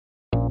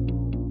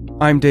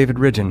I'm David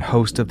Ridgen,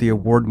 host of the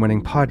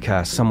award-winning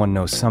podcast Someone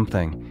Knows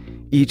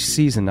Something. Each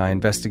season I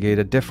investigate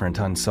a different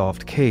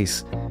unsolved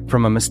case,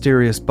 from a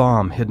mysterious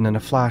bomb hidden in a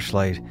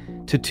flashlight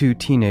to 2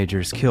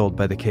 teenagers killed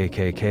by the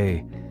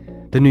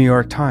KKK. The New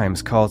York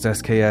Times calls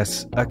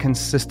SKS a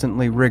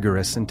consistently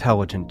rigorous,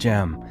 intelligent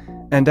gem,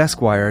 and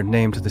Esquire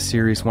named the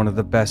series one of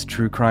the best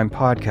true crime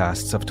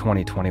podcasts of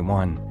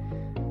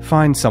 2021.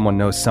 Find Someone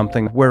Knows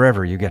Something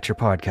wherever you get your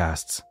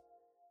podcasts.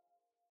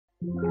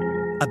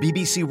 A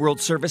BBC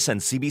World Service and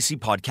CBC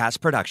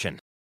podcast production.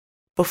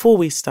 Before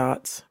we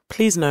start,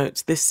 please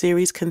note this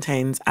series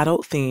contains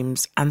adult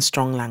themes and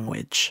strong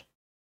language.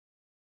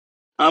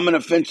 I'm an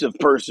offensive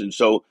person,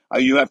 so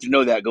you have to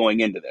know that going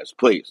into this,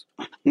 please.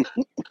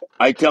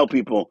 I tell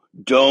people,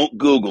 don't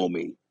Google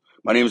me.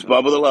 My name is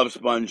Bubba the Love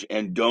Sponge,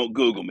 and don't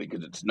Google me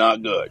because it's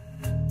not good.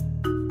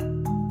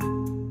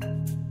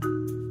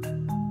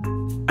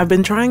 I've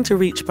been trying to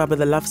reach Bubba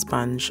the Love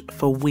Sponge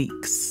for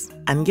weeks,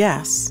 and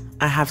yes,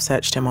 I have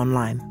searched him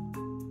online.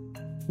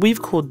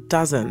 We've called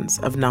dozens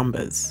of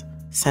numbers,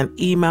 sent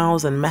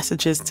emails and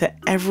messages to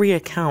every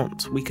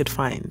account we could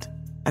find,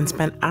 and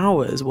spent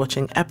hours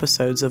watching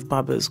episodes of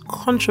Bubba's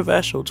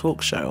controversial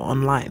talk show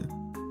online.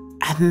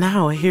 And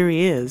now here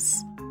he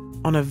is,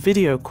 on a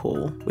video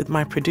call with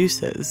my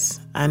producers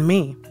and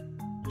me.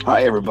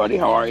 Hi, everybody.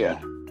 How are you?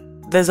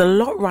 There's a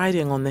lot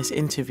riding on this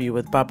interview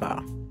with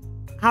Bubba.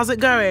 How's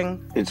it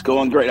going? It's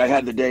going great. I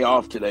had the day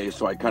off today,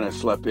 so I kind of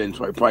slept in,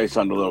 so I probably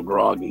sound a little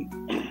groggy.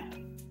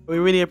 We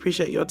really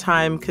appreciate your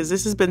time, because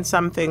this has been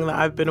something that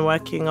I've been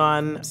working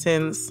on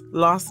since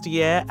last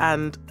year,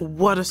 and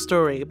what a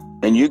story.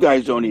 And you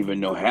guys don't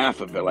even know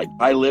half of it. Like,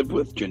 I lived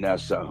with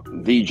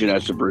Janessa, the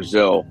Janessa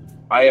Brazil.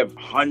 I have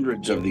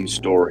hundreds of these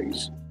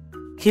stories.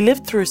 He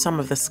lived through some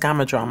of the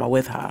scammer drama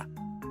with her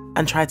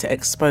and tried to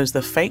expose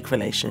the fake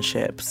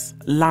relationships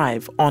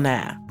live on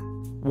air,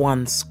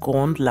 one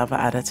scorned lover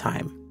at a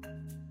time.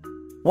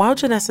 While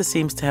Janessa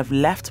seems to have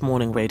left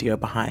morning radio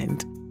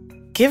behind,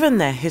 given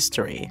their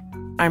history,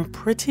 I'm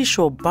pretty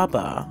sure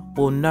Bubba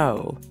will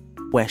know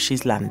where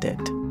she's landed.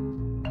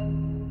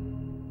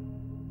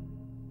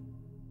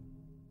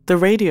 The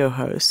radio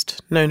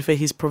host, known for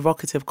his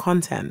provocative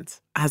content,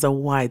 has a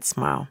wide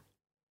smile.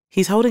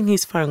 He's holding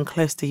his phone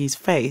close to his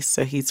face,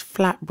 so his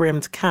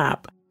flat-brimmed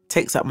cap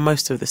takes up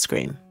most of the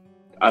screen.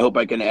 I hope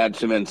I can add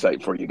some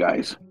insight for you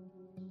guys.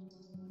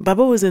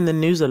 Bubba was in the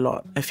news a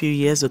lot a few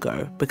years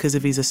ago because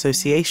of his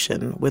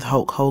association with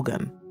Hulk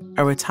Hogan,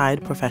 a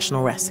retired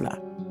professional wrestler.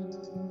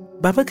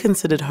 Bubba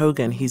considered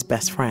Hogan his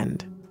best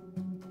friend.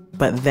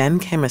 But then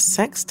came a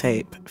sex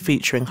tape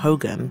featuring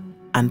Hogan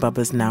and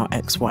Bubba's now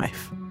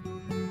ex-wife.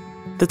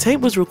 The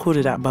tape was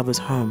recorded at Bubba's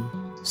home,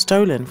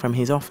 stolen from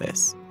his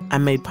office,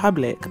 and made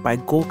public by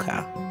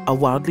Gawker, a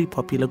wildly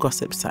popular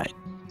gossip site.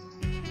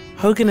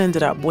 Hogan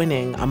ended up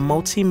winning a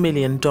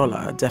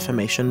multi-million-dollar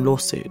defamation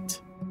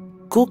lawsuit.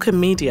 Gawker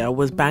Media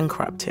was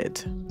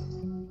bankrupted,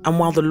 and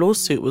while the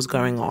lawsuit was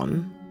going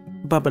on,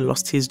 Bubba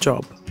lost his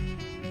job.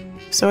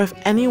 So if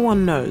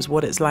anyone knows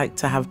what it's like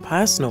to have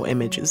personal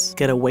images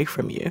get away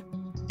from you,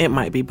 it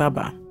might be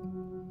Bubba.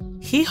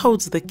 He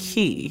holds the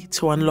key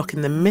to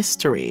unlocking the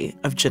mystery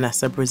of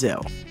Janessa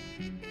Brazil,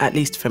 at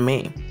least for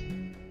me.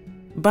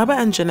 Bubba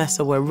and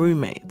Janessa were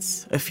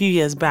roommates a few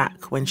years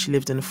back when she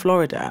lived in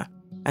Florida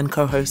and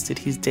co-hosted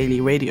his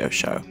daily radio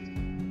show.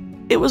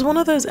 It was one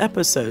of those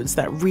episodes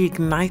that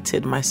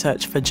reignited my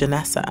search for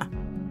Janessa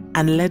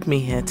and led me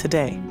here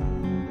today.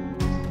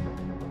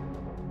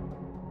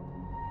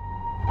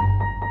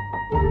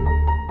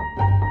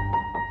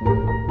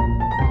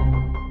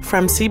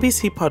 From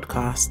CBC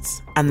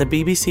Podcasts and the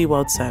BBC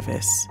World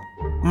Service,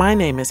 my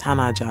name is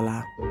Hannah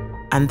Jala,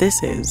 and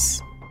this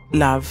is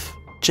Love,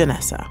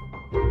 Janessa.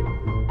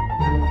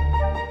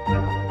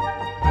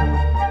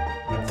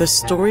 The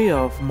story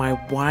of my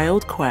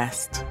wild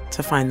quest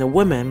to find the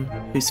woman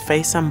whose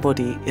face and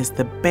body is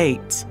the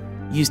bait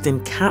used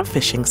in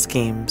catfishing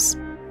schemes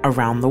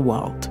around the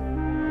world.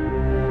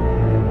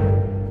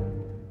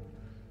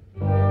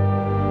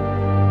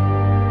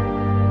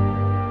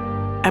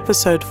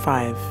 Episode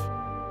 5,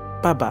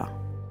 Bubba.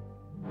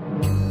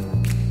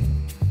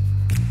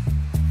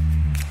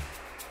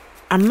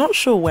 I'm not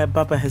sure where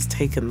Bubba has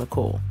taken the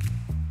call.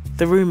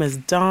 The room is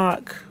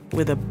dark,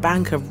 with a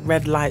bank of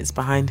red lights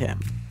behind him.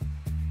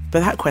 But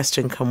that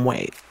question can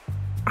wait.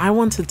 I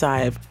want to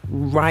dive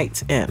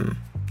right in.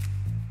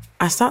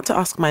 I start to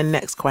ask my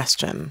next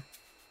question,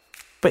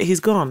 but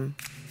he's gone.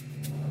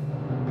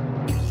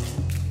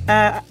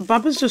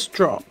 Bubba's just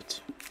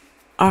dropped.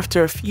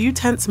 After a few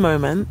tense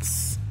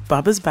moments,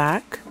 Bubba's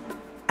back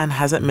and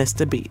hasn't missed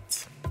a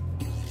beat.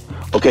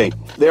 Okay,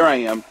 there I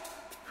am.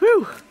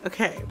 Whew,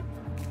 okay.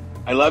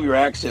 I love your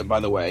accent, by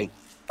the way.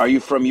 Are you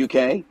from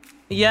UK?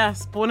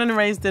 Yes, born and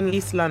raised in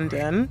East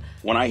London.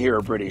 When I hear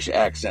a British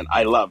accent,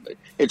 I love it.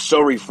 It's so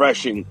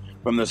refreshing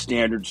from the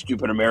standard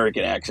stupid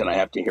American accent I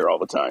have to hear all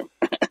the time.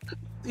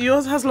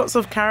 Yours has lots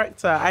of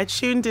character. I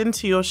tuned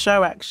into your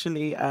show,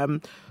 actually,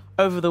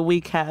 over the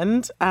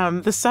weekend.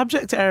 The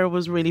subject area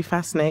was really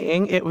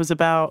fascinating. It was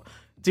about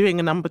doing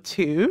a number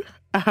 2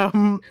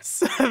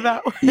 So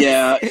that was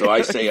Yeah, so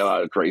I say a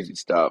lot of crazy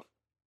stuff.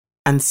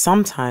 And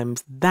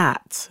sometimes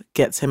that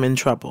gets him in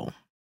trouble.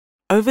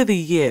 Over the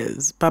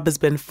years, Bubba's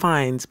been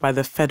fined by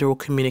the Federal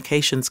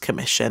Communications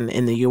Commission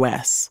in the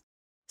US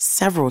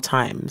several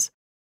times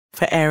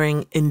for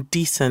airing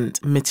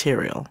indecent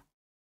material.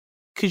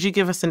 Could you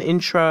give us an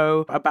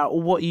intro about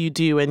what you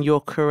do in your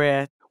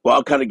career? Well,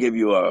 I'll kind of give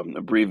you an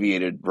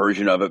abbreviated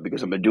version of it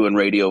because I've been doing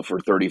radio for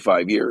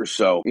 35 years.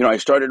 So, I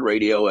started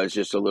radio as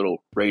just a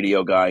little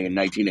radio guy in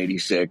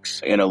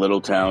 1986 in a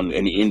little town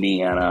in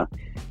Indiana.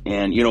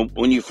 And,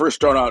 when you first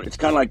start out, it's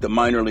kind of like the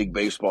minor league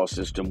baseball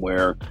system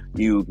where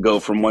you go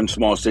from one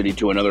small city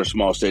to another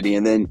small city,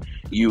 and then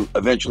you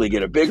eventually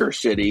get a bigger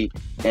city,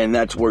 and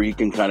that's where you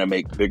can kind of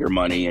make bigger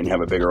money and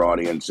have a bigger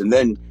audience. And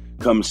then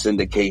comes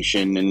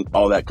syndication and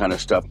all that kind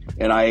of stuff.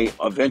 And I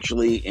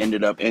eventually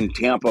ended up in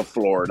Tampa,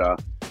 Florida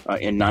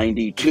in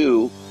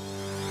 92.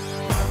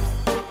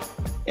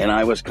 And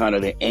I was kind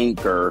of the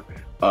anchor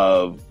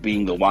of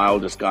being the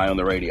wildest guy on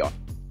the radio.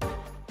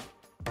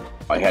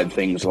 I had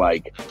things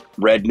like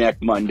Redneck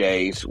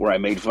Mondays, where I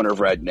made fun of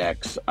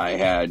rednecks. I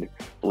had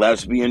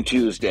Lesbian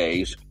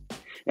Tuesdays.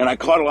 And I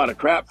caught a lot of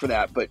crap for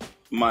that. But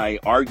my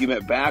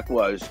argument back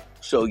was,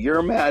 so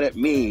you're mad at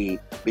me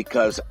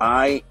because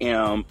I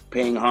am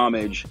paying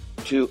homage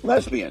to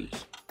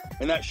lesbians.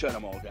 And that shut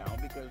them all down.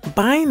 Because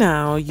by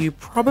now, you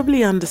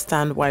probably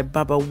understand why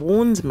Bubba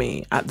warned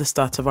me at the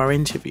start of our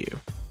interview.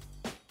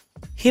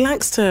 He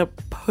likes to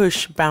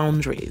push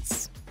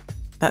boundaries.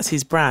 That's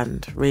his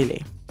brand,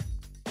 really.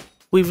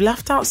 We've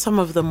left out some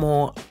of the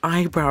more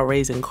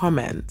eyebrow-raising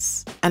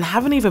comments and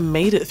haven't even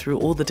made it through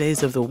all the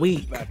days of the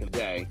week. Back in the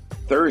day,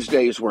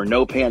 Thursdays were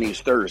No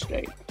Panties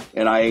Thursday.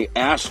 And I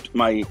asked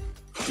my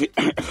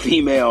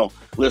female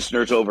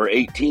listeners over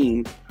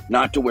 18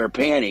 not to wear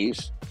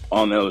panties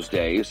on those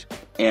days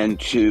and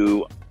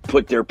to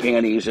put their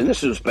panties, and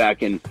this was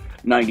back in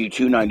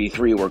 92,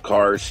 93, where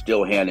cars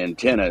still had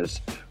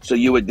antennas. So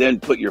you would then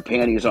put your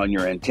panties on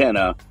your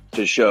antenna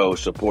to show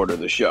support of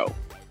the show.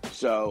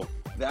 So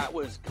that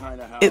was kind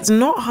of how... It's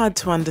not hard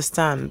to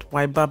understand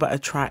why Bubba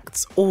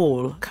attracts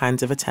all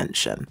kinds of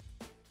attention.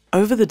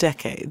 Over the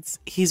decades,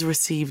 he's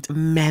received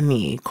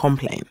many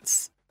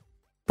complaints.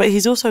 But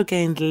he's also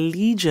gained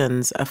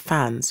legions of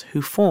fans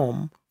who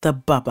form the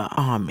Bubba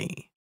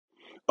Army.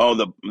 Oh,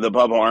 the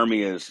Bubba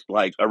Army is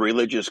like a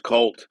religious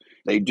cult.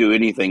 They do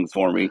anything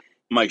for me.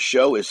 My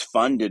show is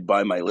funded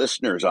by my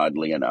listeners,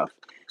 oddly enough.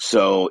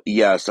 So,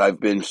 yes, I've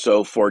been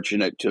so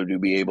fortunate to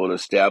be able to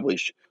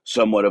establish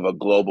somewhat of a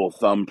global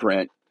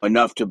thumbprint,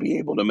 enough to be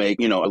able to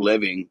make, a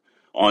living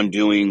on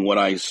doing what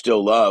I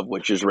still love,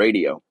 which is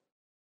radio.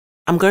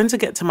 I'm going to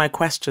get to my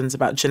questions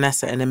about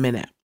Janessa in a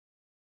minute.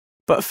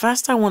 But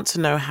first, I want to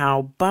know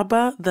how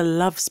Bubba the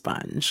Love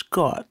Sponge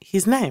got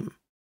his name.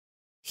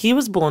 He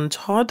was born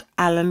Todd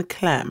Allen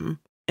Clem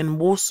in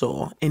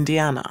Warsaw,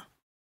 Indiana.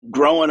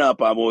 Growing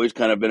up, I've always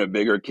kind of been a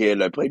bigger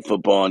kid. I played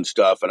football and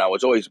stuff, and I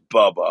was always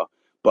Bubba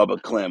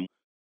Clem.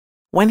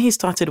 When he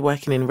started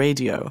working in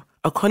radio,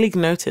 a colleague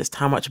noticed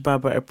how much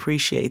Bubba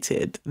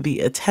appreciated the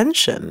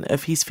attention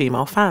of his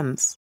female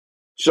fans.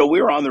 So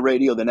we were on the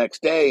radio the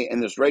next day,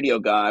 and this radio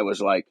guy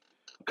was like,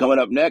 coming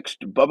up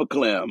next, Bubba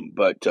Clem.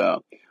 But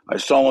I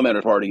saw him at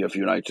a party a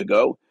few nights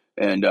ago,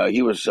 and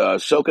he was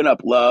soaking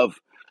up love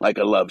like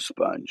a love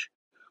sponge.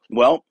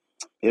 Well,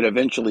 it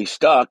eventually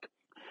stuck,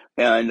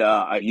 and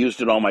I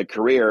used it all my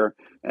career,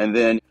 and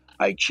then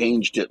I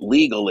changed it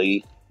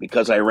legally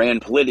because I ran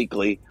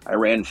politically. I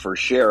ran for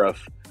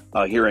sheriff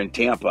here in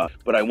Tampa,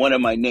 but I wanted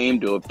my name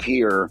to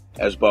appear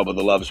as Bubba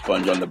the Love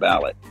Sponge on the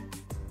ballot.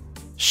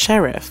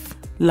 Sheriff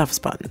Love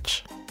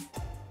Sponge.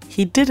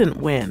 He didn't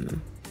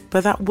win,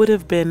 but that would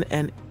have been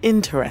an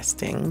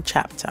interesting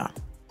chapter.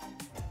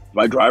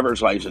 My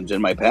driver's license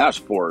and my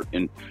passport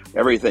and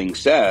everything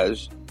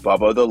says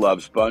Bubba the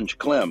Love Sponge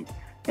Clem.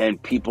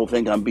 And people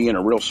think I'm being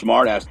a real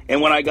smartass.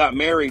 And when I got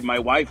married, my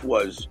wife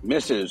was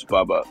Mrs.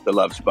 Bubba the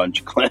Love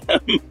Sponge Clem.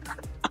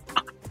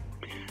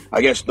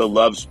 I guess the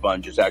Love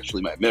Sponge is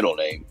actually my middle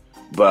name,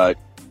 but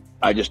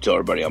I just tell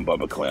everybody I'm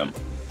Bubba Clem.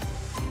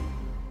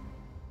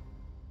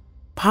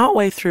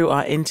 Partway through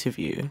our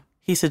interview,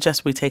 he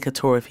suggests we take a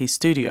tour of his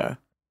studio.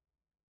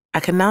 I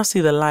can now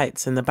see the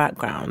lights in the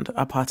background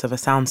are part of a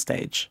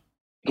soundstage.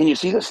 Can you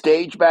see the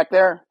stage back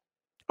there?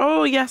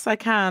 Oh, yes, I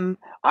can.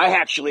 I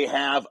actually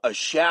have a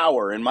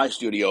shower in my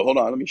studio. Hold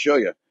on, let me show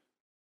you.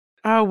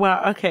 Oh,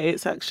 wow. Okay,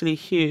 it's actually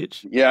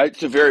huge. Yeah,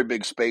 it's a very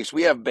big space.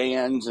 We have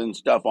bands and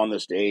stuff on the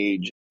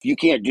stage. You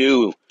can't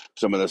do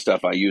some of the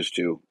stuff I used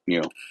to,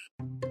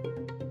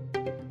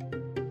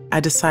 I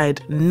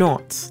decide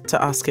not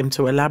to ask him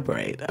to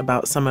elaborate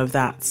about some of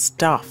that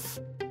stuff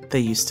they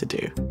used to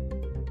do.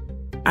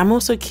 I'm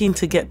also keen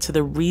to get to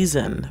the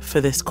reason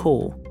for this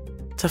call,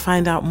 to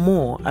find out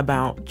more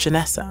about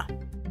Janessa.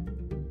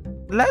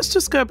 Let's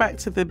just go back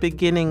to the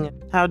beginning.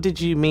 How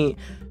did you meet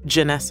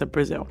Janessa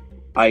Brazil?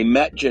 I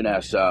met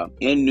Janessa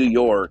in New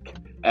York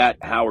at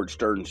Howard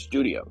Stern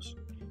Studios.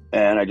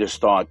 And I just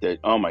thought that,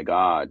 oh my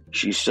God,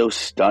 she's so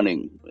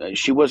stunning.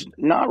 She was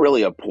not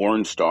really a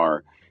porn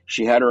star.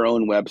 She had her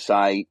own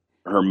website.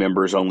 her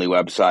members-only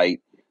website.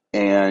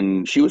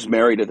 And she was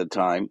married at the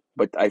time,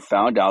 but I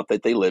found out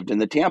that they lived in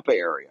the Tampa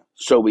area.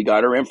 So we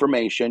got her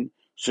information.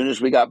 As soon as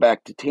we got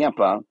back to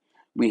Tampa,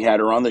 we had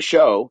her on the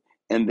show.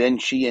 And then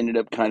she ended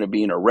up kind of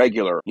being a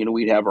regular.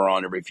 We'd have her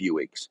on every few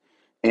weeks.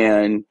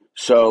 And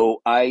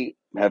so I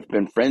have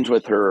been friends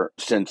with her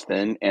since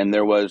then. And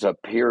there was a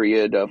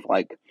period of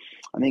I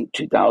think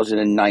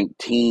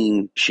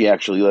 2019, she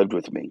actually lived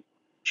with me.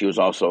 She was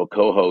also a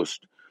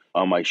co-host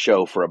on my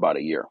show for about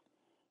a year.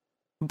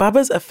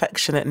 Bubba's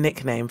affectionate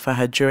nickname for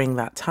her during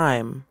that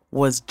time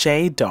was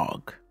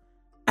J-Dog,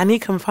 and he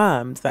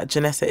confirmed that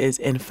Janessa is,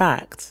 in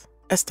fact,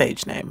 a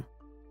stage name.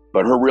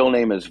 But her real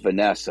name is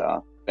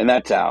Vanessa, and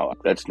that's out.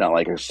 That's not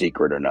like a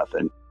secret or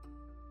nothing.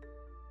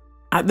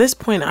 At this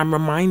point, I'm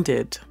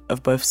reminded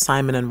of both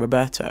Simon and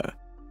Roberto,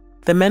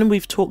 the men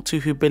we've talked to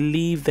who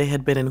believe they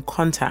had been in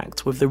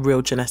contact with the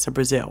real Janessa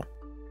Brazil.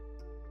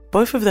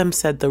 Both of them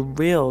said the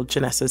real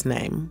Janessa's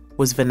name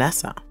was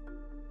Vanessa.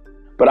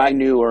 But I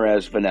knew her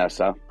as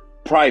Vanessa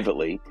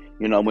privately.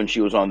 When she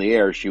was on the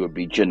air, she would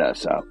be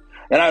Janessa.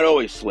 And I'd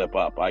always slip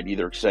up. I'd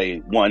either say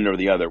one or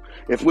the other.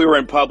 If we were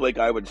in public,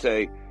 I would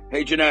say,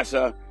 "Hey,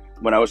 Janessa,"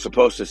 when I was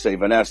supposed to say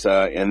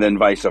Vanessa, and then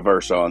vice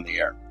versa on the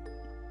air.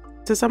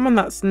 To someone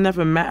that's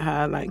never met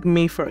her, like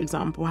me, for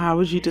example, how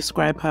would you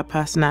describe her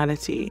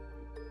personality?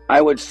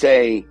 I would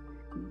say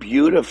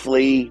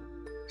beautifully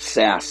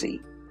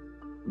sassy.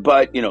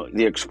 But,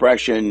 the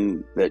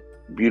expression that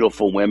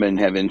beautiful women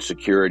have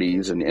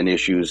insecurities and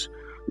issues,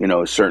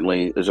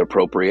 certainly is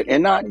appropriate,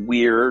 and not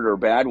weird or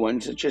bad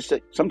ones. It's just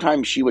that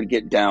sometimes she would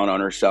get down on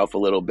herself a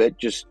little bit,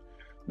 just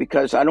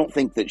because I don't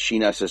think that she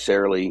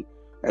necessarily,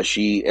 as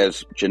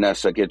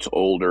Janessa gets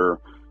older,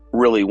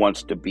 really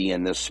wants to be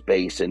in this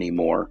space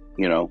anymore.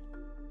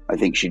 I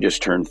think she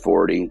just turned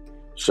 40.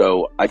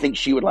 So I think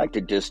she would like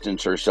to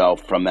distance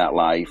herself from that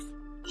life,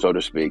 so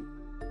to speak.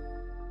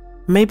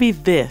 Maybe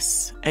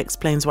this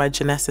explains why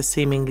Janessa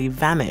seemingly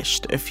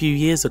vanished a few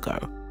years ago.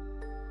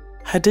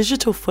 Her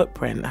digital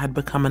footprint had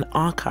become an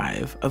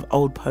archive of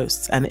old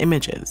posts and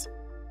images.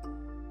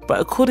 But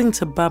according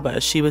to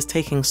Bubba, she was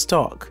taking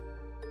stock,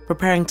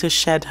 preparing to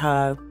shed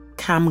her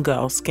cam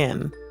girl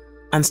skin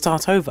and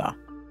start over.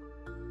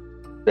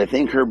 I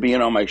think her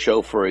being on my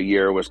show for a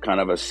year was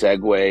kind of a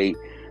segue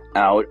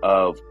out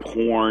of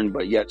porn,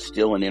 but yet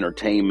still in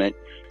entertainment.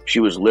 She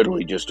was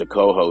literally just a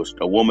co-host,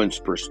 a woman's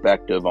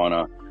perspective on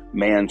a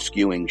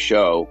man-skewing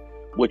show,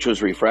 which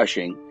was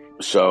refreshing.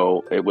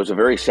 So it was a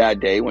very sad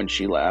day when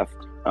she left,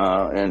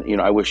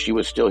 and I wish she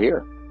was still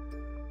here.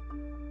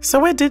 So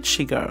where did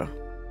she go?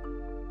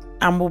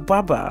 And will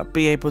Bubba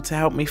be able to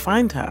help me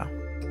find her?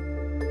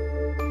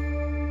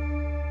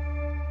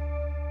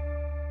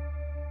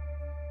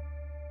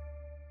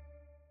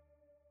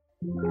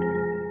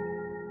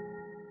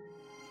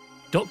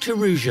 Dr.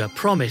 Ruja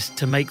promised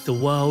to make the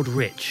world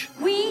rich.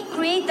 We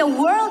create the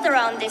world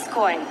around this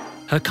coin.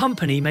 Her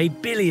company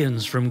made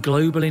billions from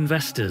global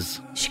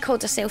investors. She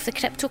called herself the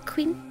Crypto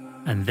Queen.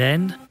 And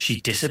then she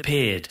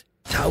disappeared.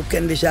 How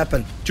can this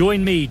happen?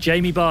 Join me,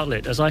 Jamie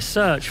Bartlett, as I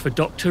search for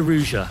Dr.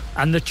 Ruja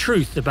and the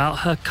truth about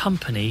her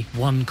company,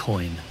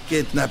 OneCoin.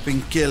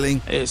 Kidnapping,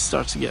 killing. It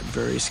starts to get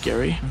very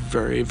scary,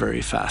 very,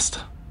 very fast.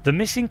 The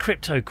Missing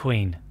Crypto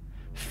Queen.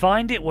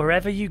 Find it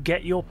wherever you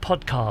get your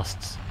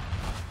podcasts.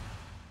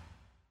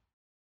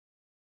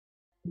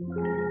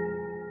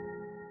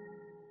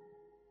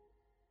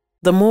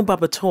 The more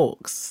Bubba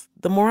talks,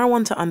 the more I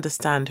want to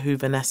understand who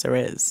Vanessa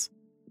is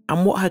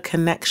and what her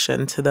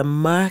connection to the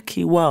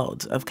murky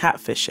world of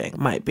catfishing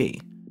might be.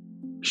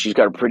 She's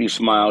got a pretty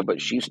smile, but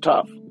she's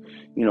tough.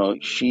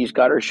 She's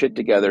got her shit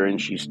together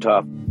and she's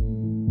tough.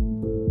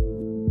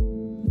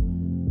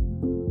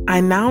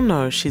 I now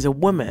know she's a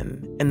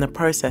woman in the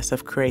process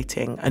of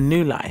creating a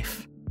new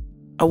life.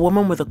 A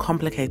woman with a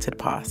complicated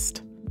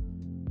past.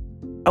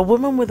 A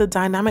woman with a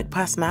dynamic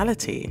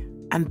personality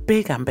and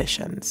big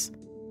ambitions.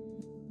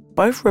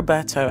 Both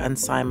Roberto and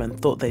Simon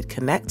thought they'd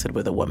connected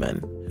with a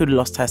woman who'd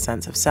lost her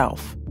sense of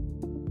self.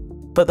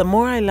 But the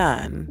more I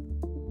learn,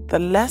 the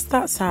less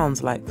that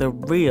sounds like the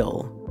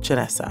real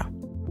Janessa.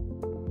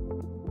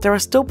 There are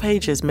still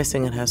pages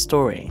missing in her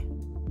story.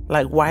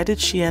 Like, why did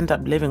she end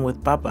up living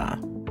with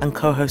Bubba and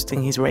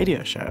co-hosting his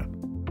radio show?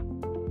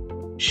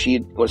 She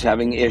was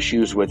having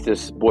issues with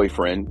this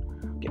boyfriend,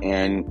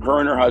 and her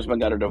and her husband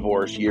got a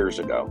divorce years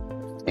ago.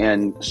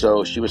 And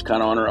so she was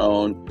kind of on her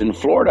own. In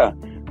Florida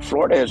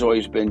has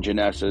always been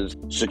Janessa's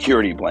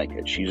security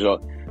blanket. She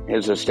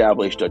has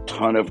established a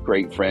ton of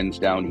great friends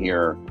down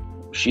here.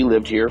 She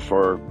lived here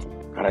for,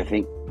 I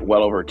think,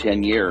 well over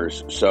 10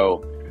 years.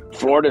 So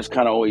Florida's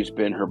kind of always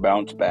been her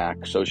bounce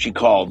back. So she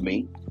called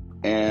me,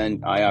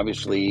 and I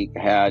obviously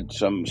had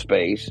some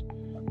space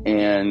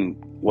and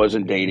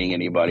wasn't dating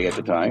anybody at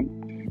the time.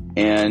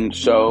 And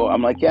so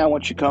I'm like, yeah, why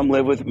don't you come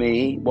live with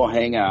me? We'll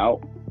hang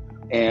out,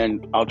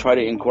 and I'll try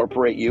to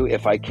incorporate you,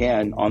 if I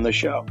can, on the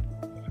show.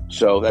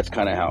 So that's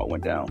kind of how it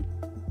went down.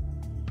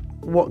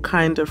 What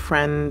kind of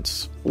friend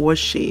was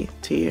she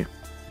to you?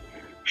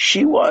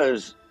 She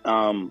was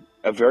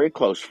a very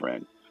close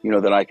friend.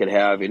 that I could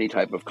have any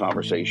type of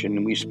conversation.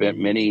 And we spent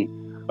many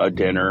a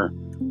dinner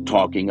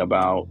talking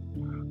about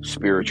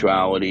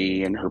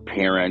spirituality and her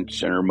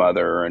parents and her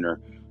mother and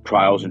her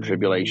trials and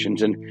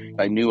tribulations.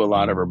 And I knew a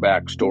lot of her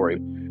backstory.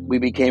 We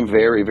became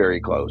very, very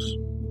close.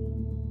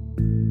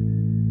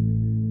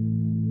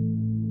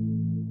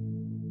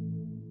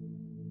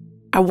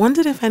 I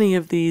wondered if any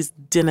of these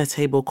dinner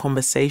table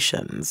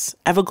conversations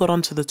ever got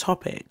onto the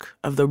topic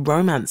of the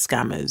romance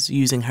scammers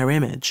using her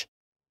image.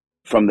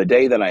 From the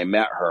day that I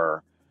met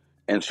her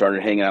and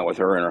started hanging out with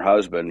her and her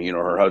husband,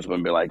 her husband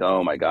would be like,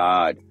 oh my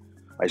God,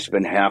 I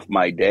spend half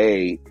my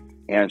day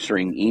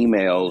answering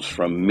emails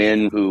from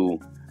men who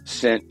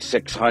sent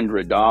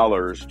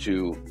 $600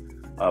 to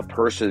a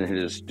person who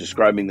is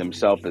describing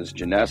themselves as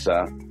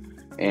Janessa.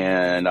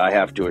 And I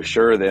have to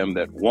assure them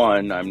that,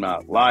 one, I'm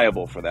not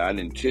liable for that,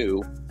 and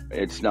two,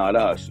 it's not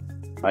us.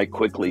 I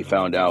quickly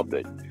found out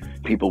that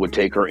people would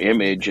take her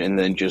image and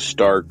then just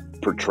start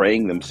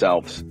portraying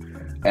themselves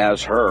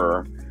as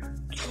her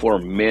for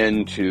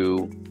men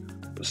to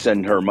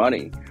send her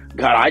money.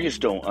 God, I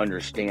just don't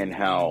understand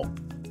how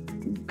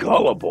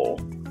gullible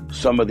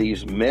some of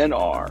these men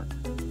are.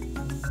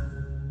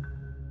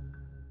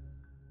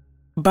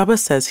 Bubba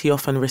says he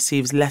often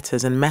receives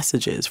letters and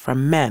messages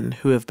from men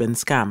who have been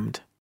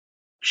scammed.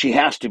 She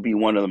has to be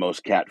one of the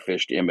most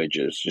catfished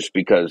images, just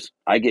because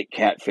I get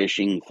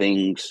catfishing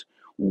things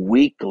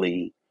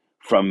weekly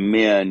from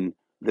men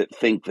that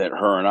think that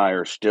her and I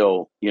are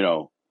still,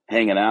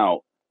 hanging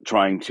out,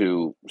 trying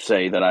to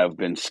say that I've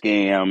been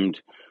scammed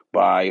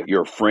by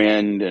your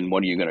friend and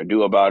what are you going to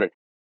do about it?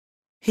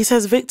 He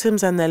says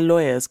victims and their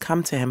lawyers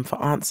come to him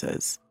for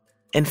answers,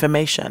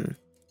 information,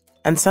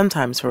 and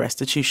sometimes for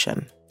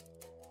restitution.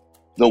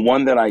 The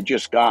one that I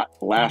just got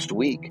last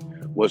week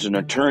was an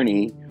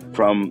attorney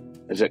from,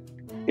 is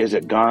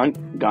it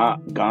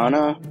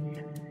Ghana?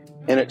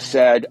 And it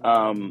said,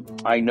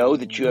 I know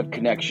that you have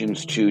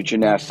connections to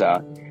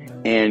Janessa,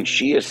 and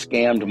she has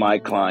scammed my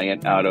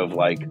client out of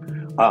like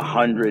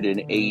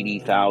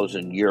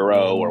 180,000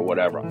 euro or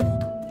whatever.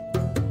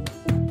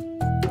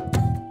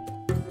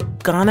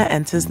 Ghana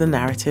enters the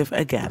narrative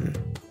again.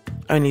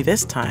 Only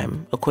this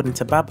time, according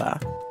to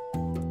Bubba,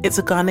 it's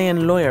a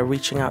Ghanaian lawyer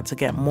reaching out to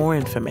get more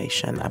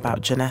information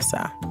about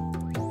Janessa.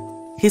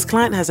 His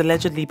client has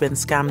allegedly been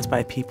scammed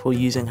by people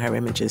using her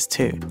images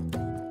too.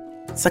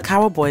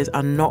 Sakawa boys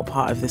are not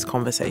part of this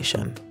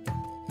conversation.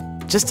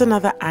 Just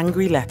another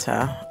angry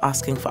letter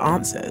asking for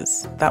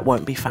answers that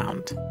won't be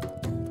found.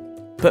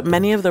 But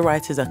many of the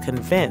writers are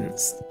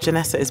convinced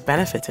Janessa is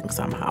benefiting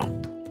somehow.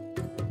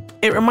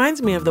 It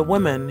reminds me of the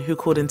woman who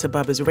called into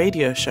Bubba's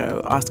radio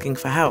show asking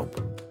for help.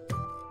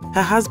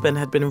 Her husband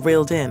had been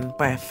reeled in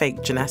by a fake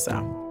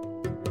Janessa.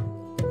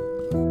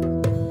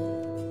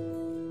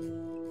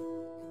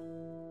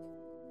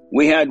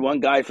 We had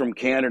one guy from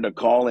Canada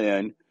call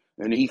in,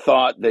 and he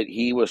thought that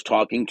he was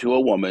talking to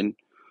a woman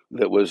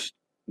that was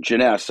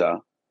Janessa.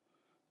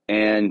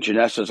 And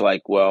Janessa's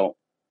like, well,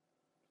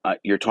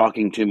 you're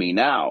talking to me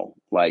now.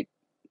 Like,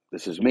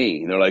 this is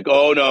me. And they're like,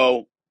 oh,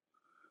 no,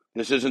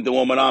 this isn't the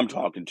woman I'm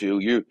talking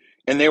to.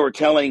 And they were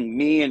telling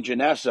me and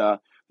Janessa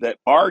that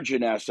our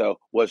Janessa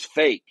was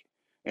fake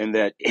and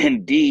that,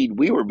 indeed,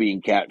 we were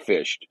being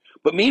catfished.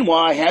 But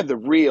meanwhile, I had the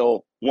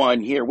real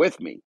one here with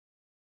me.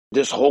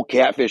 This whole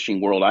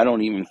catfishing world, I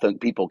don't even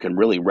think people can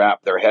really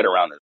wrap their head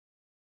around it.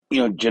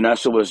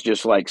 Janessa was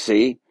just like,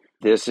 see,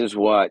 this is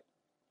what,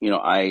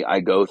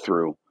 I go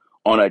through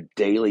on a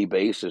daily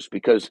basis,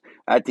 because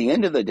at the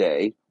end of the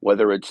day,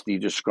 whether it's the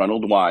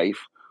disgruntled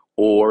wife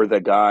or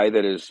the guy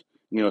that is,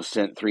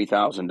 sent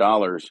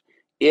 $3,000,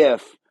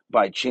 if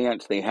by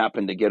chance they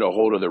happen to get a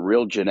hold of the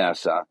real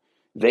Janessa,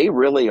 they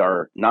really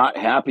are not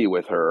happy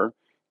with her.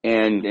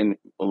 And in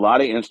a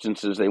lot of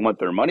instances, they want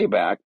their money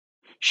back.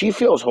 She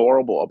feels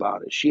horrible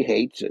about it. She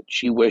hates it.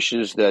 She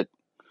wishes that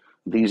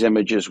these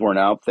images weren't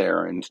out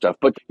there and stuff.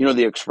 But,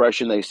 the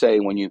expression they say,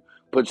 when you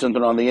put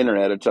something on the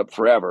internet, it's up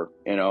forever.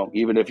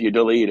 Even if you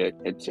delete it,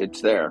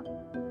 it's there.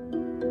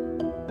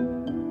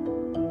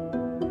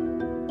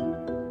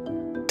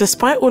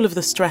 Despite all of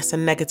the stress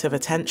and negative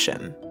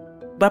attention,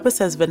 Bubba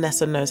says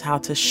Vanessa knows how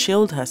to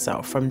shield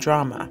herself from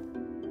drama.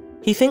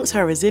 He thinks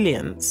her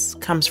resilience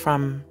comes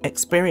from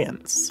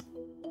experience.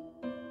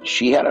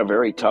 She had a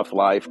very tough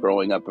life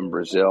growing up in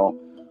Brazil.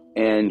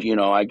 And,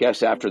 I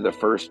guess after the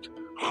first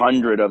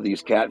 100 of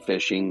these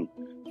catfishing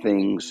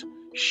things,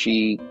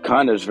 she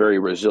kind of is very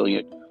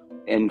resilient.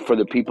 And for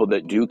the people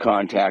that do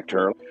contact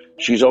her,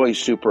 she's always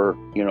super,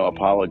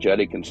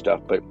 apologetic and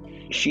stuff. But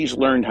she's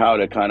learned how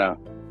to kind of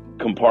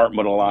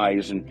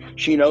compartmentalize. And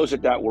she knows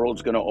that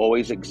world's going to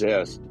always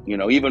exist.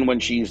 Even when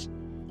she's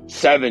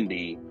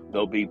 70,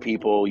 there'll be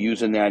people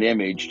using that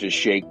image to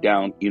shake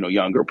down,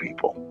 younger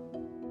people.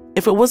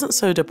 If it wasn't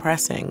so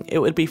depressing, it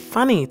would be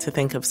funny to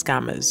think of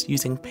scammers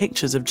using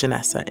pictures of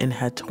Janessa in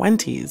her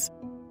 20s,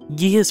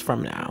 years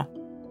from now,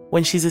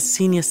 when she's a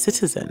senior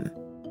citizen.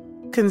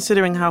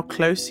 Considering how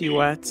close you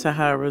were to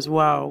her as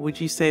well,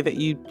 would you say that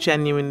you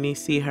genuinely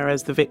see her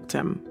as the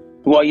victim?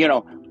 Well,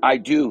 I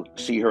do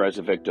see her as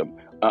a victim.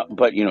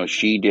 But,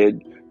 she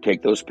did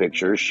take those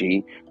pictures.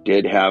 She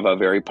did have a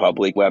very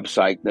public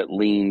website that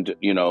leaned,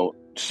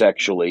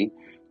 sexually.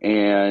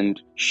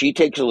 And she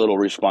takes a little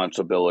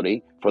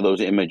responsibility for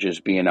those images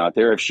being out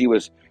there. If she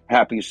was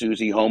Happy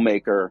Susie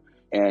Homemaker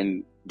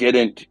and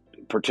didn't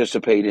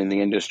participate in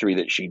the industry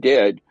that she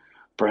did,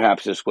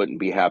 perhaps this wouldn't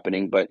be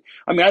happening. But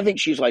I think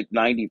she's like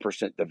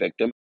 90% the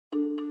victim.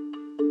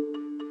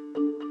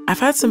 I've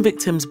had some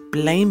victims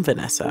blame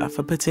Vanessa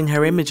for putting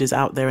her images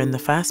out there in the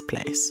first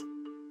place.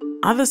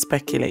 Others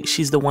speculate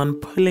she's the one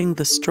pulling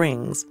the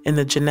strings in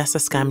the Janessa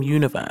scam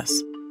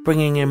universe,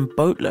 bringing in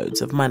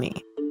boatloads of money.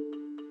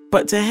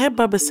 But to hear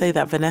Bubba say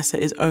that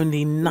Vanessa is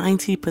only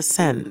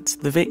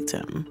 90% the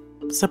victim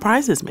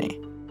surprises me.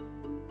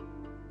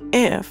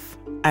 If,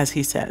 as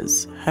he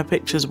says, her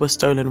pictures were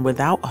stolen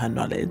without her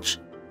knowledge,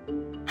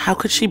 how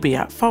could she be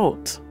at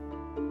fault?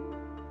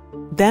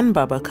 Then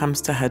Bubba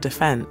comes to her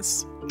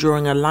defense,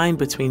 drawing a line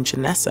between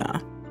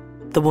Janessa,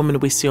 the woman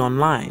we see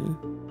online,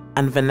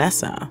 and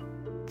Vanessa,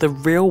 the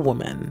real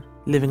woman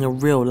living a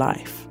real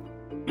life.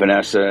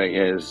 Vanessa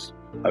is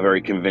a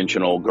very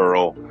conventional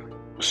girl.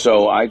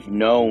 So I've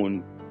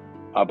known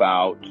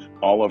about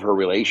all of her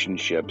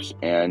relationships,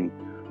 and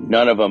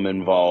none of them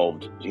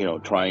involved,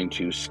 trying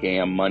to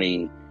scam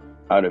money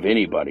out of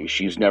anybody.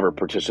 She's never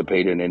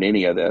participated in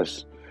any of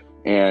this.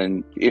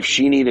 And if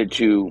she needed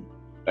to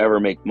ever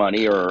make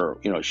money, or,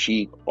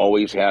 she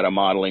always had a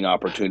modeling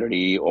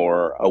opportunity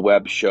or a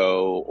web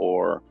show,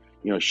 or,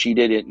 she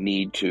didn't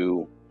need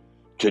to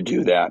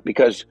do that,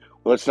 because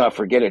let's not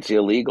forget it's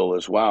illegal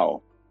as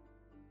well.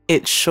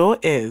 It sure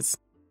is.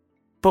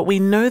 But we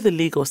know the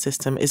legal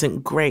system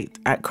isn't great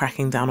at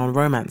cracking down on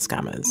romance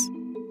scammers.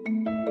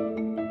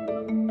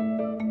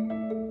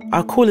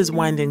 Our call is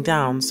winding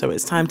down, so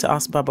it's time to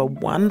ask Bubba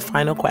one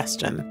final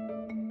question.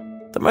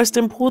 The most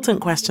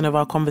important question of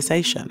our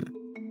conversation.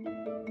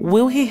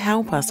 Will he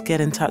help us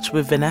get in touch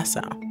with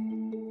Vanessa?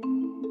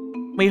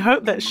 We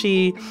hope that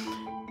she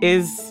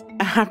is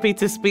happy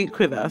to speak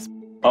with us.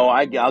 Oh,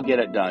 I'll get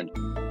it done.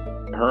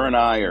 Her and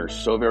I are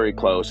so very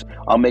close.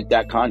 I'll make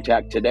that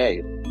contact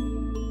today.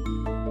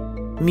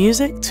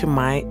 Music to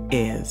my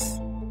ears.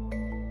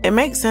 It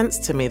makes sense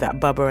to me that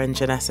Bubba and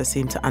Janessa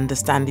seem to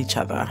understand each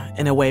other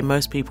in a way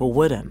most people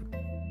wouldn't.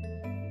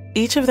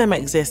 Each of them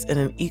exists in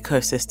an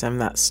ecosystem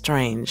that's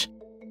strange,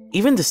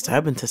 even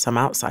disturbing to some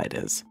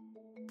outsiders.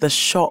 The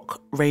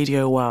shock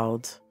radio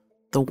world,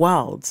 the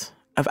world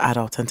of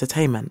adult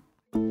entertainment.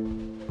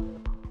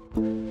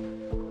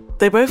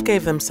 They both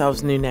gave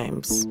themselves new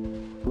names.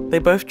 They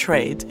both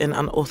trade in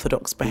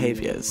unorthodox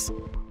behaviors,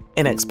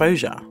 in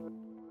exposure.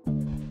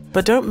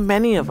 But don't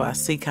many of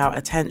us seek out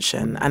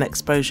attention and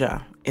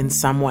exposure in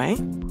some way?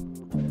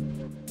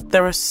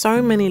 There are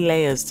so many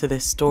layers to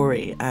this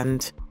story,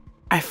 and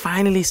I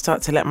finally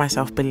start to let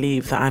myself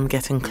believe that I'm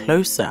getting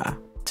closer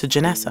to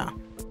Janessa.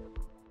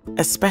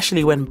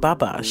 Especially when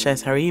Bubba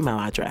shares her email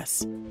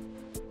address.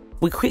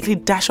 We quickly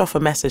dash off a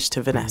message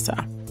to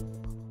Vanessa.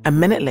 A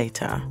minute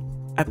later,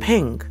 a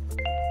ping.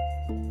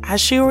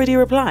 Has she already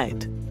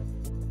replied?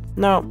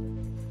 No,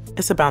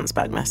 it's a bounce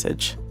back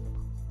message.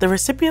 The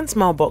recipient's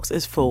mailbox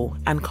is full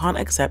and can't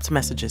accept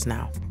messages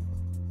now.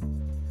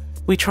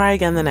 We try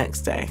again the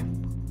next day.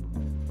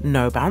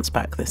 No bounce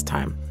back this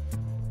time.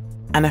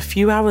 And a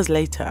few hours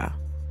later,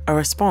 a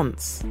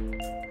response.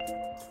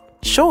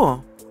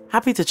 Sure,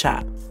 happy to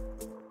chat.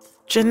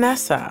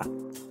 Janessa,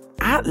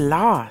 at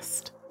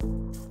last.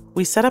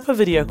 We set up a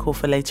video call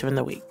for later in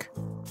the week.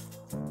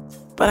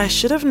 But I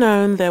should have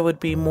known there would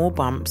be more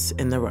bumps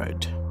in the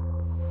road.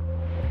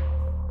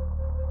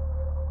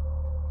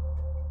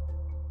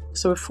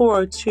 So at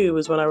 4:02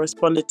 was when I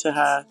responded to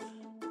her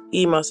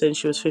email saying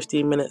she was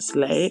 15 minutes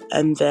late.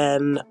 And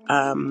then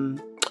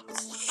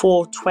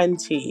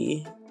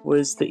 4:20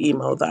 was the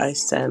email that I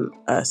sent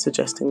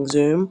suggesting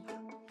Zoom.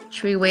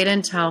 Should we wait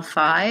until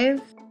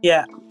 5?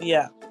 Yeah.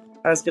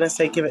 I was going to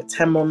say give it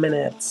 10 more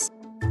minutes.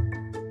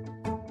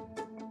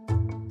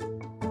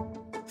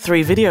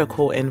 3 video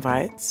call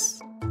invites,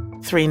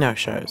 3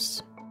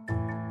 no-shows.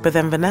 But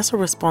then Vanessa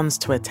responds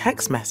to a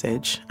text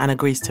message and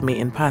agrees to meet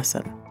in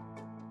person.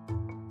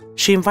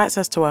 She invites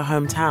us to her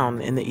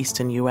hometown in the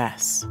eastern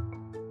US.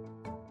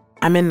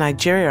 I'm in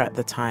Nigeria at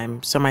the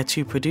time, so my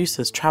 2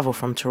 producers travel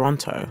from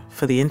Toronto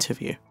for the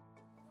interview.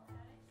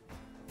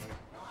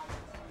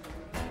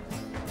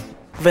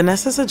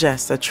 Vanessa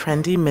suggests a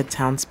trendy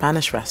midtown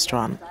Spanish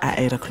restaurant at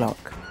 8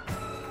 o'clock.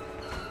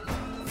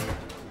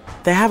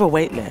 They have a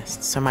wait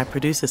list, so my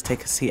producers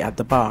take a seat at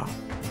the bar.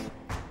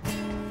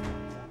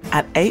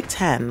 At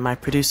 8:10, my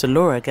producer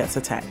Laura gets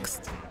a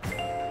text.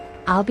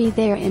 I'll be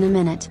there in a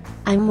minute.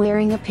 I'm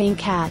wearing a pink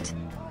hat.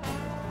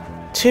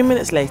 2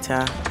 minutes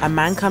later, a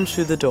man comes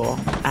through the door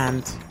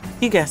and,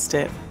 you guessed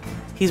it,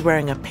 he's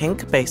wearing a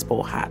pink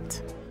baseball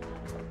hat.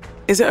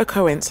 Is it a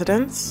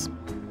coincidence?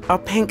 Are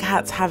pink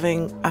hats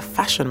having a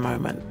fashion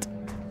moment?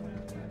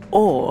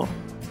 Or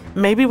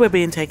maybe we're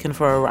being taken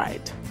for a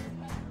ride.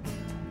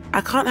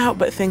 I can't help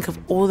but think of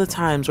all the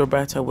times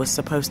Roberto was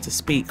supposed to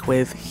speak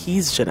with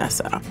He's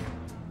Janessa,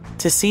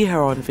 to see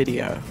her on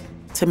video,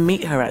 to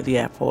meet her at the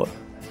airport.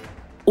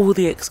 all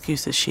the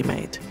excuses she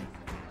made.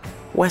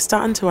 We're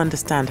starting to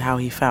understand how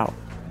he felt.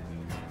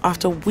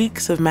 After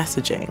weeks of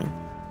messaging,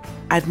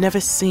 I've never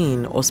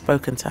seen or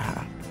spoken to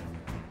her.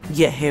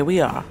 Yet here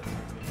we are,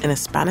 in a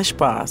Spanish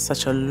bar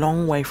such a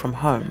long way from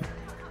home,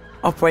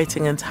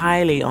 operating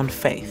entirely on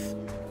faith.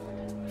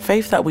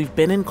 Faith that we've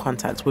been in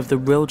contact with the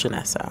real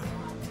Janessa.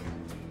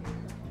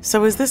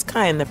 So is this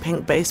guy in the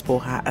pink baseball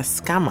hat a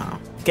scammer,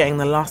 getting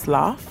the last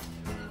laugh?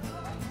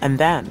 And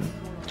then,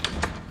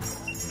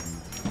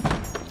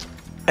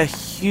 a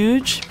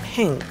huge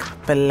pink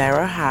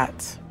bolero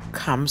hat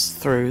comes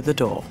through the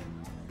door.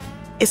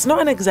 It's not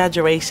an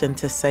exaggeration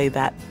to say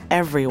that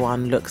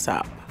everyone looks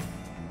up.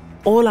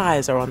 All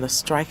eyes are on the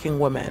striking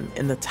woman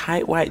in the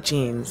tight white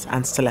jeans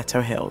and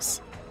stiletto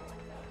heels.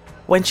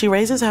 When she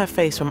raises her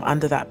face from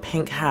under that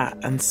pink hat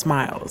and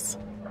smiles,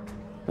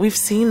 we've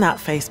seen that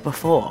face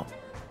before.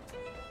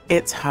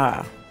 It's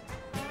her,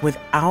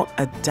 without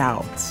a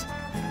doubt.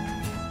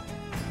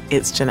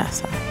 It's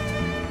Janessa.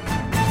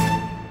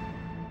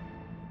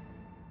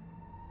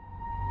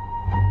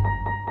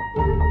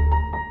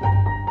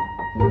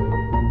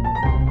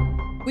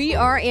 We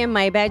are in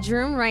my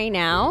bedroom right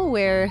now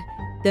where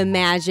the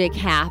magic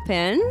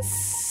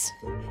happens.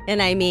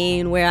 And I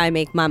mean where I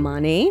make my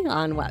money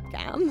on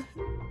webcam.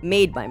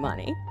 Made my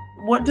money.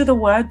 What do the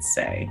words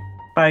say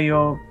by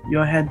your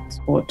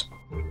headboard?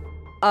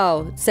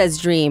 Oh, it says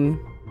dream.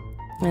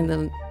 And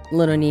the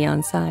little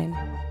neon sign.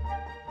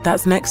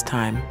 That's next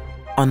time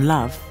on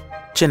Love,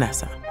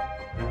 Janessa.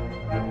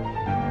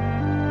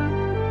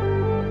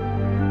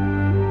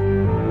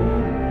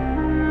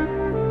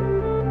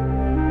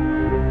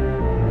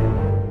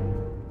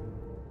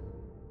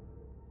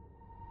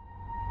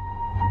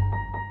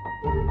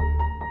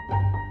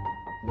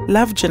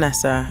 Love,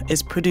 Janessa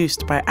is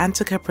produced by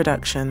Antica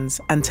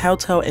Productions and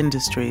Telltale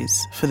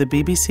Industries for the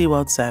BBC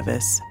World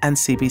Service and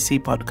CBC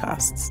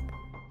Podcasts.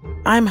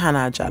 I'm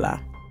Hannah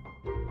Ajala.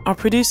 Our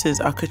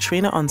producers are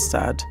Katrina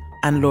Onstad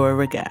and Laura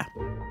Reguer.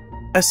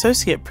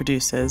 Associate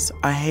producers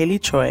are Haley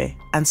Choi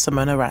and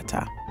Simona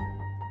Rata.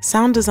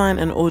 Sound design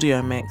and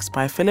audio mix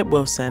by Philip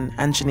Wilson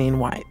and Janine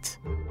White.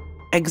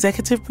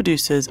 Executive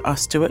producers are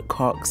Stuart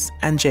Cox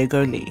and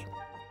Jago Lee.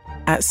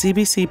 At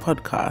CBC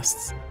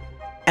Podcasts,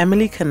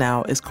 Emily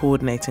Cannell is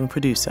coordinating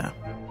producer.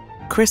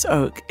 Chris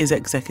Oak is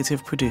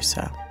executive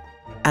producer.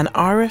 And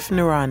Arif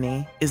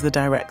Noorani is the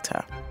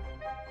director.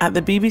 At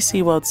the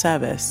BBC World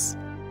Service,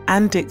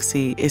 Anne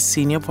Dixie is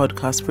senior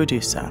podcast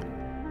producer.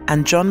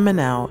 And John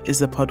Manel is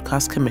the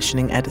podcast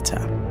commissioning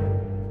editor.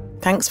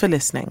 Thanks for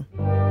listening.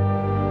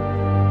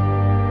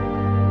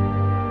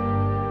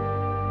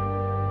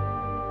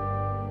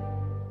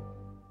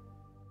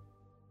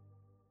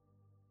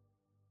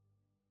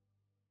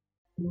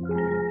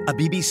 A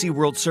BBC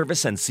World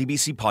Service and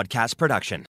CBC podcast production.